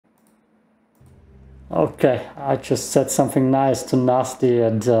Okay, I just said something nice to Nasty,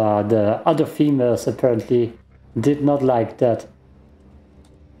 and the other females apparently did not like that.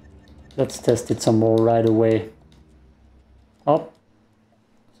 Let's test it some more right away. Up.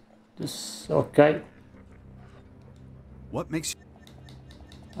 This, okay. What makes you...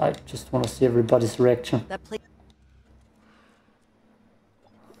 I just want to see everybody's reaction.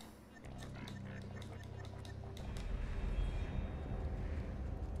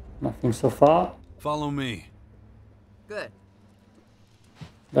 Nothing so far. Follow me. Good.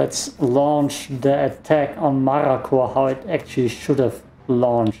 Let's launch the attack on Maracor, how it actually should have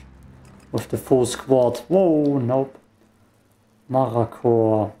launched with the full squad. Whoa, nope.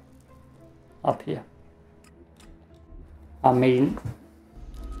 Maracor up here. I mean,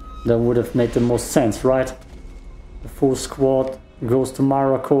 that would have made the most sense, right? The full squad goes to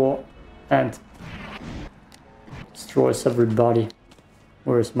Maracor and destroys everybody.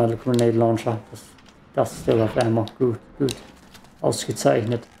 Where is my grenade launcher? Das still have ammo. Good, good.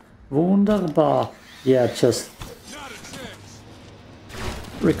 Ausgezeichnet. Wunderbar. Yeah, just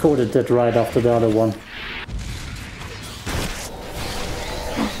recorded that right after the other one.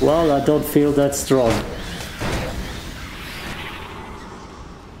 Well, I don't feel that strong.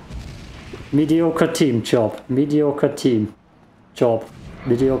 Mediocre team job. Mediocre team job.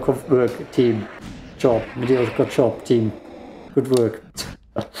 Mediocre work team job. Mediocre job team. Good work.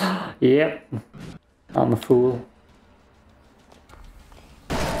 Yep. I'm a fool.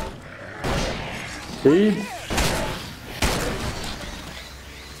 See?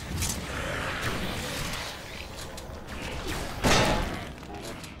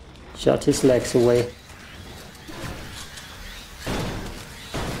 Shot his legs away.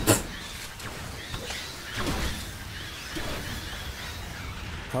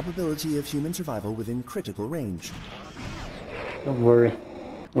 Probability of human survival within critical range. Don't worry.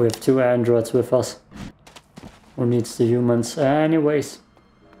 We have 2 androids with us. Who needs the humans? Anyways.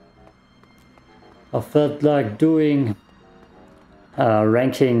 I felt like doing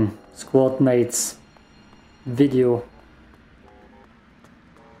ranking squad mates video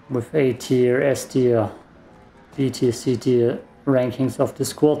with A tier, S tier, B tier, C tier rankings of the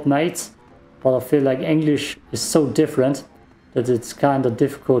squad mates, but I feel like English is so different that it's kind of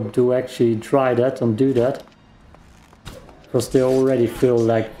difficult to actually try that and do that, because they already feel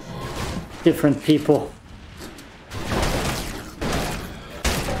like different people.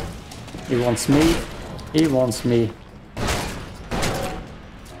 He wants me. He wants me.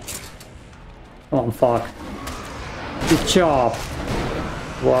 Come on, fuck. Good job.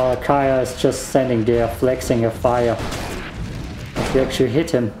 While Kaya is just standing there flexing a fire. If you actually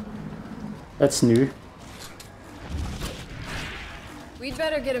hit him. That's new. We'd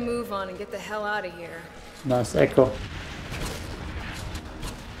better get a move on and get the hell out of here. Nice echo.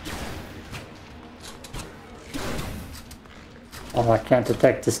 Oh, I can't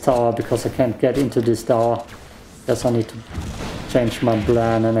attack this tower because I can't get into this tower. Guess I need to change my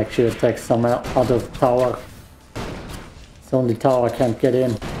plan and actually attack some other tower. It's the only tower I can't get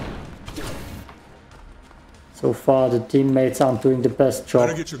in. So far the teammates aren't doing the best job.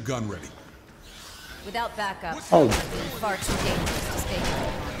 Better get your gun ready. Without backup, Oh. far too dangerous to stay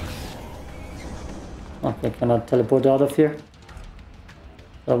here. Okay, can I teleport out of here?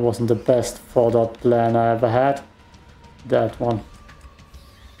 That wasn't the best thought out plan I ever had. That one.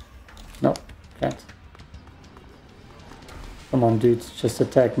 No, can't. Come on, dudes, just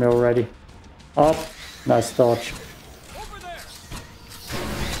attack me already. Up. Nice dodge.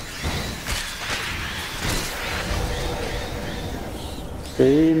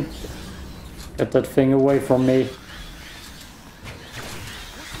 Team. Get that thing away from me.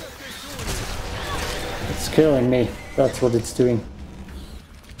 It's killing me. That's what it's doing.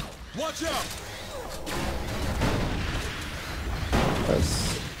 Watch out.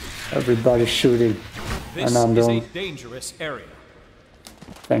 There's everybody shooting. This and I'm is doing. a dangerous area.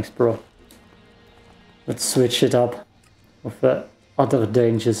 Thanks, bro. Let's switch it up with the other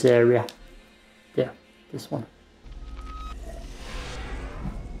dangerous area. Yeah, this one.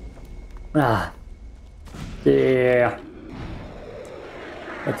 Ah, there.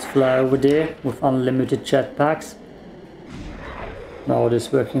 Let's fly over there with unlimited jetpacks. Now it is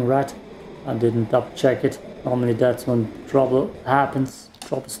working right. I didn't double check it. Normally that's when trouble happens,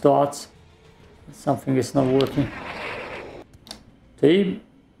 trouble starts. Something is not working. Team.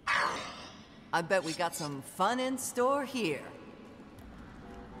 I bet we got some fun in store here.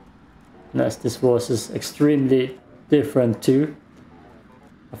 Yes, this voice is extremely different too.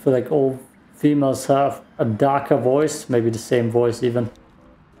 I feel like all females have a darker voice, maybe the same voice even.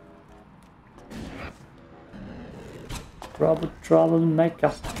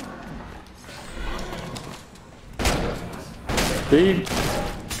 Troublemaker. See?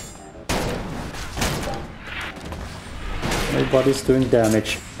 Nobody's doing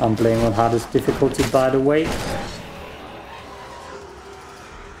damage. I'm playing on hardest difficulty, by the way.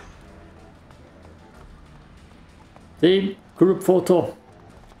 See? Group photo.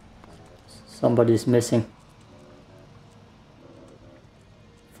 Somebody's missing.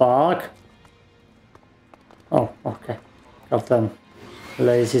 Fuck. Oh, okay. Got them.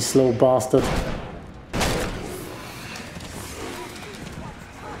 Lazy, slow bastard.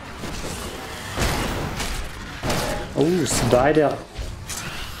 Oh, spider.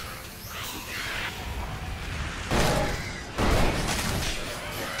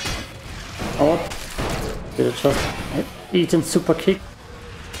 Oh, did it just eat and super kick?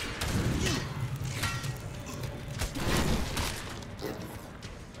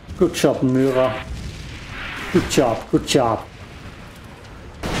 Good job, Myra. Good job, good job.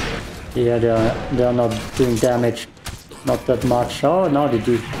 Yeah, they're not doing damage. Not that much. Oh, now they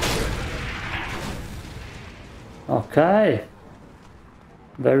do. Okay.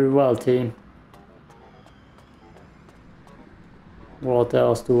 Very well, team. What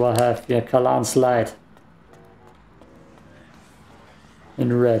else do I have here? Kalan slide.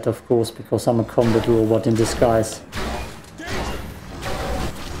 In red, of course, because I'm a combat robot in disguise.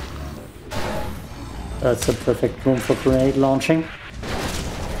 That's a perfect room for grenade launching.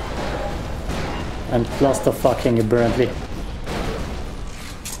 And cluster fucking, apparently.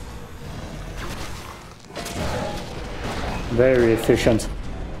 Very efficient.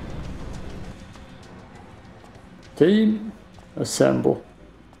 Team, assemble.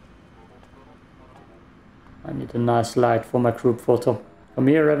 I need a nice light for my group photo. Come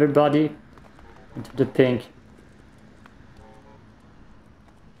here, everybody. Into the pink.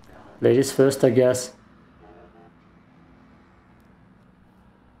 Ladies first, I guess.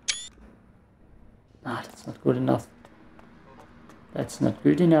 Ah, that's not good enough. That's not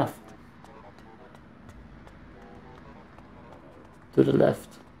good enough. To the left.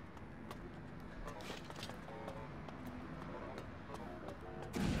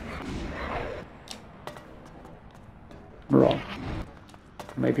 Wrong.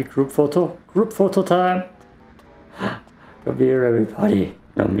 Maybe group photo? Group photo time! Come here, everybody.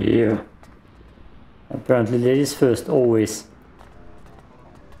 Come here. Apparently ladies first, always.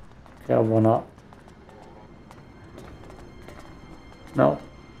 Okay, I wanna... No.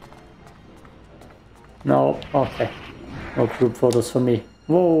 No, okay. No group photos for me.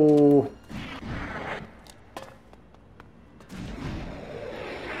 Whoa!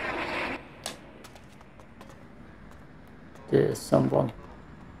 There's someone.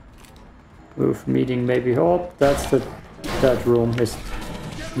 Roof meeting maybe. Oh, that's that room is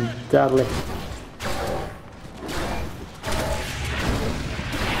deadly.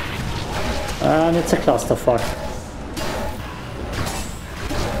 And it's a clusterfuck.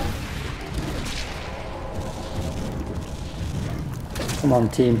 Come on,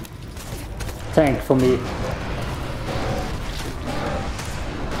 team. Tank for me.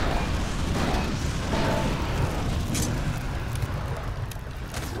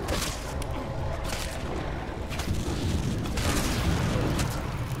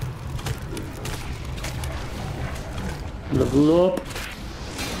 Level up.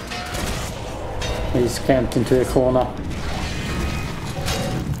 He's camped into a corner.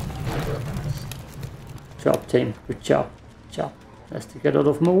 Good job, team. Good job. Good job. Has to get out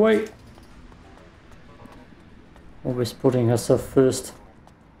of my way. Always putting herself first.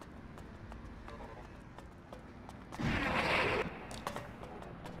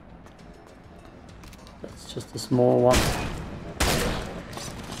 That's just a small one.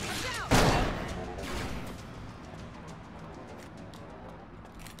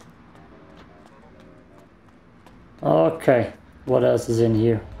 Okay, what else is in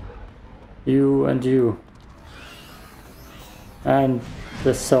here? You and you. And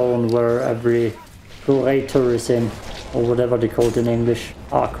the zone where every curator is in, or whatever they called in English,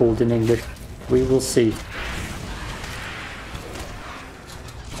 are called in English. We will see.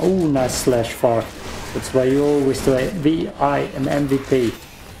 Oh, nice slash far. That's why you always do a VI and MVP.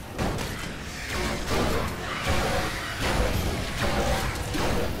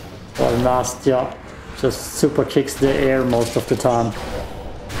 While Nastya just super kicks the air most of the time.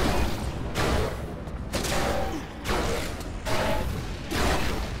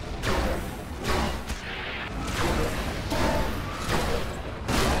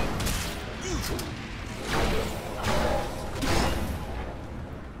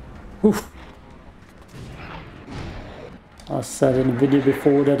 Oof. I said in the video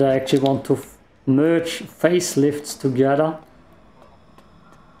before that I actually want to merge facelifts together.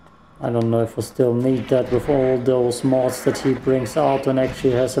 I don't know if I still need that with all those mods that he brings out and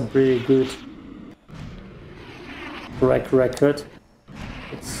actually has a pretty good track record.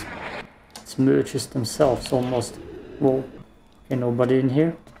 It's merges themselves almost. Whoa. Okay, nobody in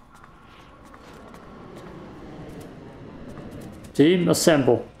here. Team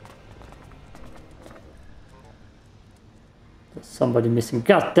assemble. There's somebody missing.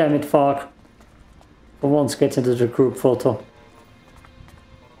 God damn it, Fark. For once get into the group photo.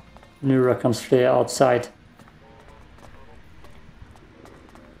 Nura comes clear outside.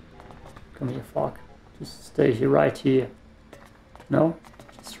 Come here, Fark. Just stay here, right here. No?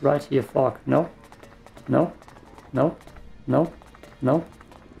 It's right here, Fark. No? No? No? No? No?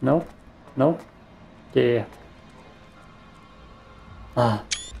 No? No? There. Ah.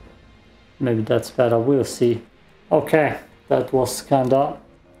 Maybe that's better. We'll see. Okay. That was kinda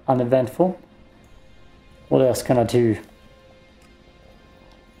uneventful. What else can I do?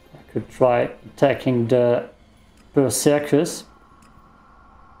 I could try attacking the berserkers.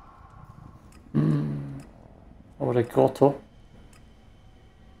 Or the grotto.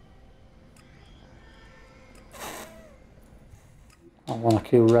 I want to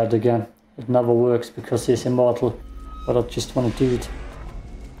kill Red again. It never works because he's immortal, but I just want to do it.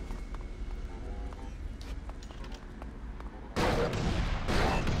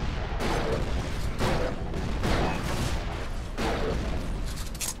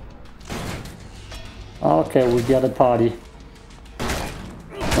 Okay, we got a party.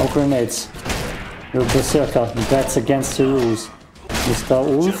 No grenades. You're a berserker. That's against the rules. Mr.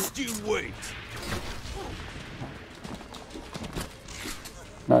 Wolf. Just you wait.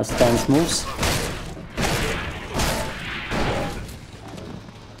 Nice dance moves.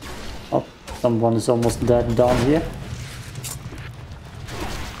 Oh, someone is almost dead down here.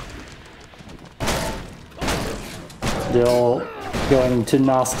 They're all going to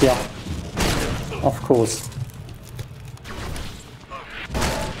Nastia. Of course.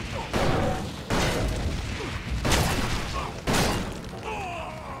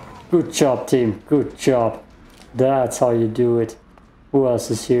 Good job, team. Good job. That's how you do it. Who else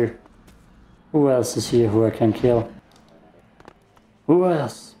is here? Who else is here who I can kill? Who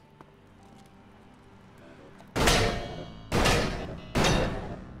else?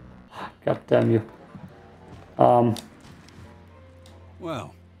 God damn you.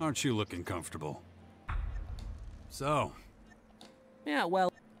 Well, aren't you looking comfortable? So, Yeah,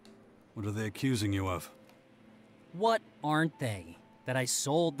 well, what are they accusing you of? what aren't they? That I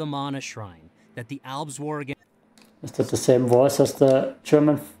sold the Mana Shrine, that the Albs war against... Is that the same voice as the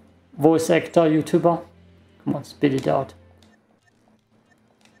German voice actor YouTuber? Come on, spit it out.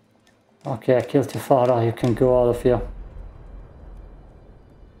 Okay, I killed your father. You can go out of here.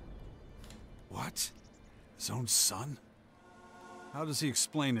 What? His own son? How does he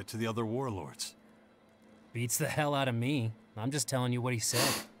explain it to the other warlords? Beats the hell out of me. I'm just telling you what he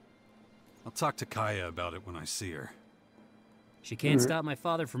said. I'll talk to Kaya about it when I see her. She can't stop my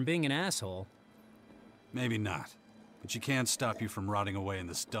father from being an asshole. Maybe not, but she can stop you from rotting away in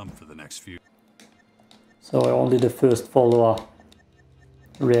this dump for the next few. So only the first follower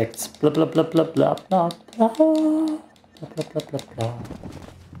reacts. Blah blah blah blah blah blah blah blah blah blah blah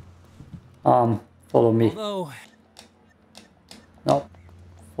blah. Follow me. Although, No,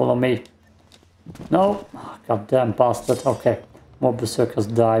 follow me. No, goddamn bastard. Okay, more berserkers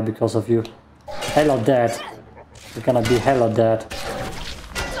die because of you. Hella dead. You're gonna be hella dead.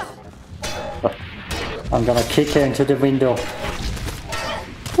 I'm gonna kick her into the window.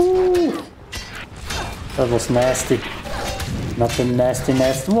 Ooh. That was nasty. Nothing nasty.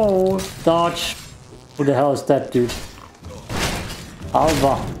 Whoa, dodge. Who the hell is that dude?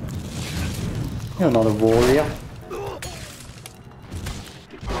 Alva. You're not a warrior.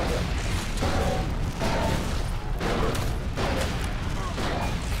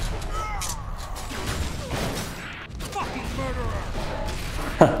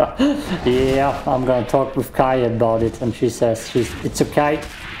 Yeah, I'm gonna talk with Kaya about it, and she says it's okay.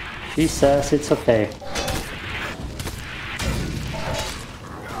 She says it's okay.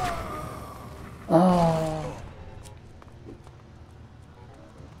 Oh.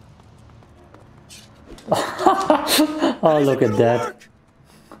 Oh, look at that.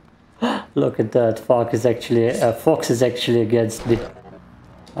 Look at that. Fox is actually against me.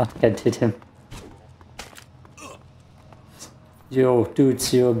 I can't hit him. Yo,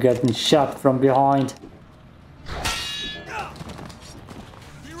 dudes, you're getting shot from behind.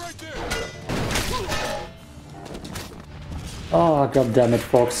 Oh, god damn it,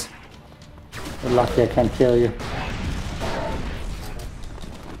 Fox. You're lucky I can't kill you.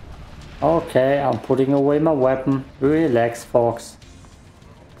 Okay, I'm putting away my weapon. Relax, Fox.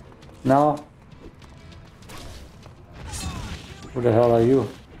 No. Who the hell are you?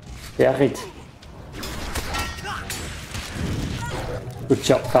 Berit. Good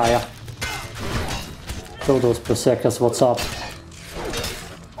job, Kaya. Show those berserkers what's up.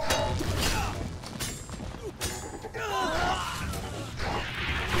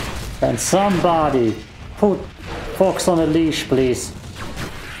 And somebody put Fox on a leash, please.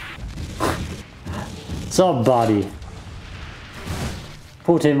 Somebody.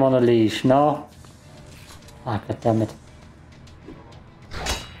 Put him on a leash, no? Ah, god damn it.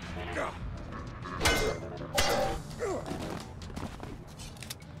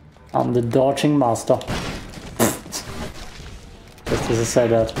 I'm the dodging master. Just as I say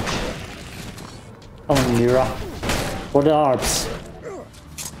that. Come on, Mira. For the arts.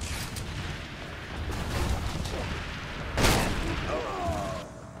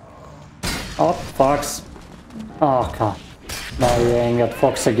 Oh, Fox. Oh, god. Now you ain't got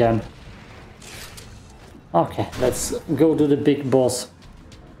Fox again. Okay, let's go to the big boss.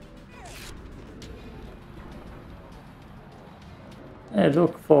 Hey,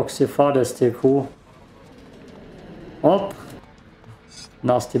 look, Fox, your father's still cool. Oh!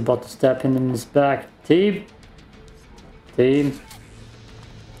 Nasty bot stepping in his back. Team! Team!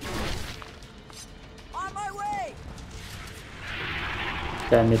 On my way!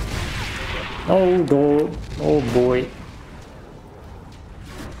 Damn it. Oh, no. Oh boy.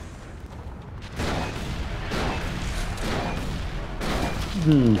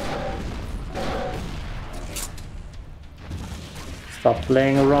 Stop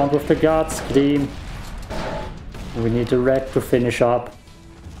playing around with the guards, team. We need the red to finish up.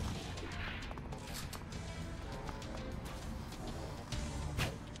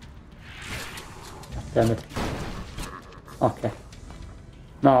 Damn it. Okay.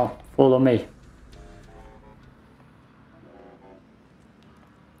 Now, follow me.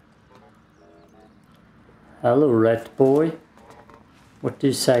 Hello, red boy. What do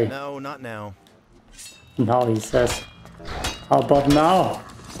you say? No, not now. Now he says. How about now?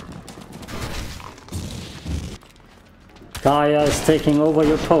 Kaya is taking over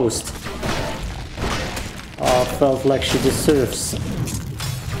your post. I felt like she deserves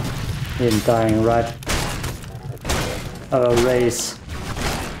him dying, right? A race.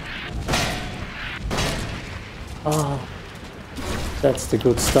 Oh, that's the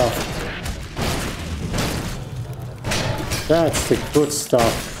good stuff. That's the good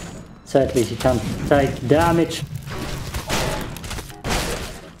stuff. Sadly, he can't take damage.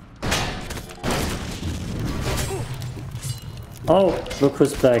 Oh, look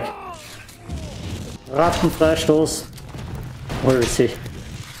who's back. Rattenfreistoß. Where is he?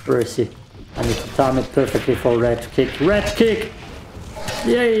 Where is he? I need to time it perfectly for red kick. Red kick!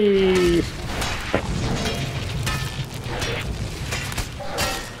 Yay!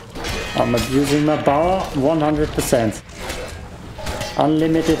 I'm abusing my power 100%.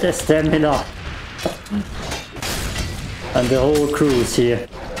 Unlimited stamina. And the whole crew is here.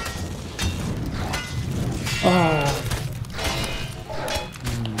 Oh.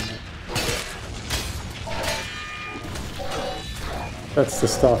 That's the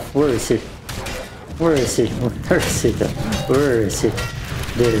stuff. Where is he? Where is he? Where is he? Where is he?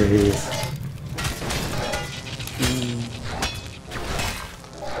 There he is.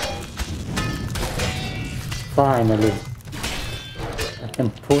 Finally. I can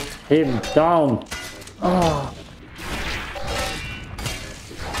put him down. Oh.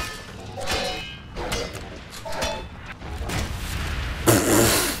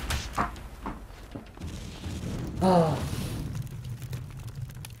 Oh.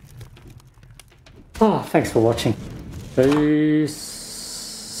 Oh, thanks for watching.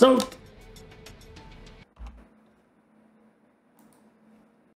 Peace out.